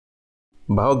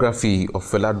Biography of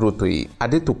Fela Durotoye.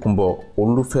 Adetokunbo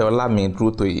Olufeolami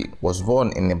Durotoye was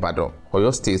born in Ibadan,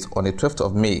 Oyo State on the 12th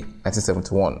of May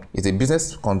 1971. He is a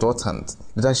business consultant,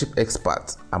 leadership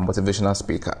expert, and motivational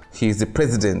speaker. He is the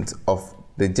president of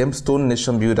the Gemstone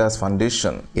Nation Builders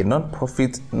Foundation, a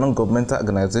non-profit, non-governmental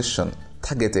organization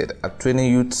targeted at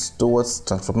training youths towards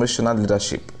transformational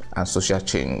leadership and social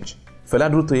change. Fela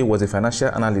Durotoye was a financial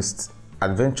analyst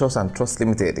at Ventures and Trust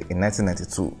Limited in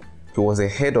 1992. He was the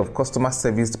head of customer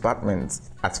service department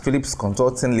at Philips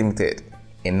Consulting Limited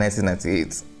in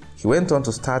 1998. He went on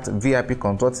to start VIP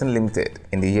Consulting Limited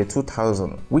in the year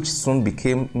 2000, which soon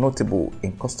became notable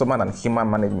in customer and human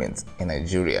management in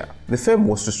Nigeria. The firm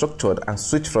was restructured and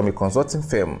switched from a consulting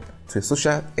firm to a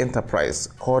social enterprise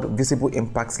called Visible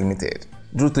Impacts Limited.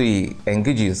 Durotoye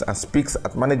engages and speaks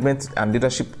at management and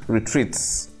leadership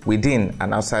retreats within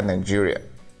and outside Nigeria.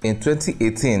 In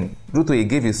 2018, Durotoye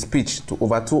gave a speech to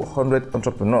over 200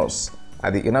 entrepreneurs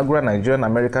at the inaugural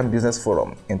Nigerian-American Business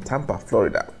Forum in Tampa,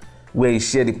 Florida, where he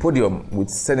shared the podium with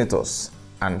senators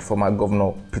and former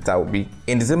Governor Peter Obi.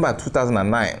 In December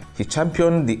 2009, he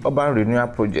championed the urban renewal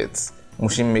project,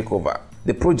 Mushin Makeover.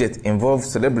 The project involved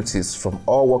celebrities from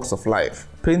all walks of life,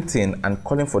 painting and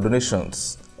calling for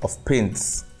donations of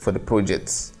paints for the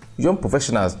project. Young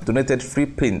professionals donated free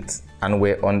paint and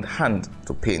were on hand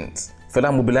to paint. Fela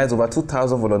mobilized over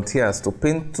 2,000 volunteers to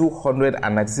paint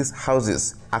 296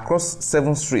 houses across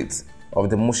 7 streets of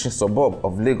the Mushin suburb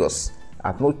of Lagos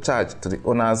at no charge to the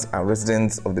owners and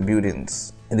residents of the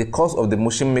buildings. In the course of the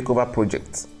Mushin Makeover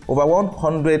project, over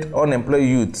 100 unemployed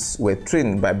youths were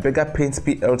trained by Beggar Paint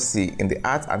PLC in the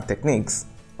art and techniques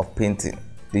of painting.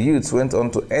 The youths went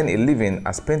on to earn a living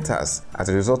as painters as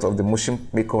a result of the Mushin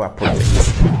Makeover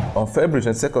project. On February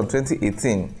 22,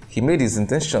 2018, he made his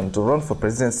intention to run for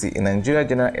presidency in Nigeria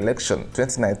General Election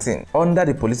 2019 under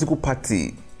the political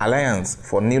party Alliance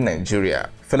for New Nigeria.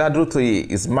 Fela Durotoye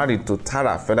is married to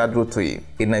Tara Fela Durotoye,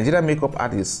 a Nigerian makeup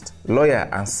artist, lawyer,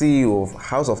 and CEO of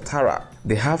House of Tara.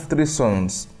 They have 3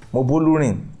 sons,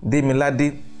 Mobolurin,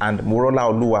 Demilade, and Morola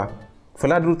Oluwa.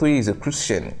 Fela Durotoye is a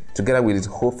Christian together with his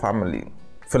whole family.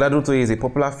 Fela Durotoye is a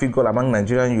popular figure among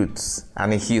Nigerian youths,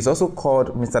 and he is also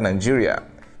called Mr. Nigeria.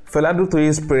 Fela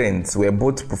Durotoye's parents were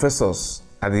both professors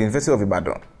at the University of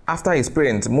Ibadan. After his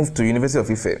parents moved to University of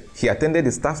Ife, he attended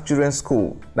the Staff Children's School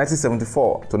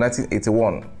 1974 to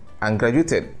 1981 and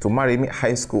graduated to Marimi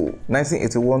High School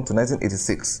 1981 to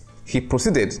 1986. He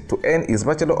proceeded to earn his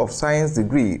Bachelor of Science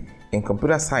degree in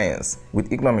Computer Science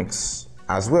with Economics,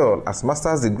 as well as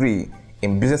Master's degree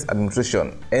in Business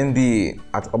Administration, MBA,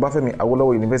 at Obafemi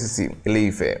Awolowo University,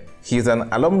 Ile-Ife. He is an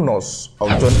alumnus of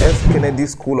John F. Kennedy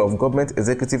School of Government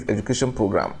Executive Education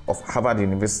Program of Harvard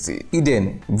University.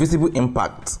 Eden, Visible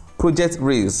Impact, Project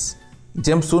Raise,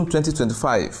 Gemstone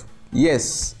 2025,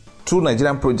 Yes, True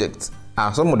Nigerian Project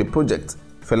are some of the projects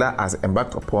Fela has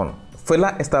embarked upon.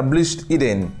 Fela established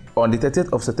Eden on the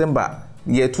 30th of September,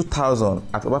 year 2000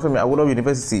 at Obafemi Awolowo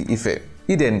University, Ife.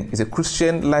 Eden is a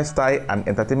Christian lifestyle and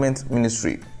entertainment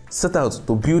ministry set out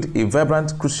to build a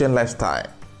vibrant Christian lifestyle.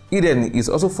 Eden is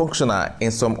also functional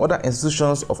in some other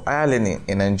institutions of higher learning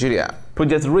in Nigeria.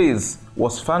 Project RAISE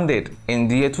was founded in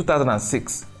the year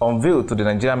 2006, unveiled to the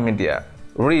Nigerian media.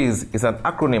 RAISE is an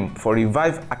acronym for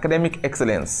Revive Academic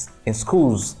Excellence in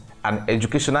Schools and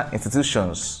Educational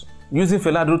Institutions. Using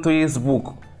Fela Durotoye's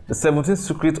book, The 17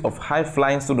 Secrets of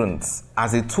High-Flying Students,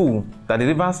 as a tool that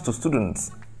delivers to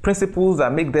students principles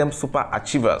that make them super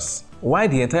achievers, while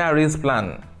the entire RAISE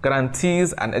plan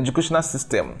guarantees an educational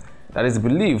system that is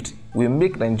believed will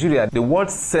make Nigeria the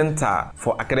world center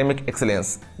for academic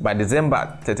excellence by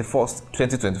December 31,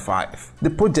 2025. The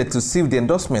project received the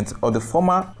endorsement of the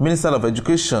former Minister of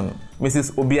Education,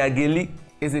 Mrs. Obiageli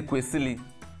Ezekwesili.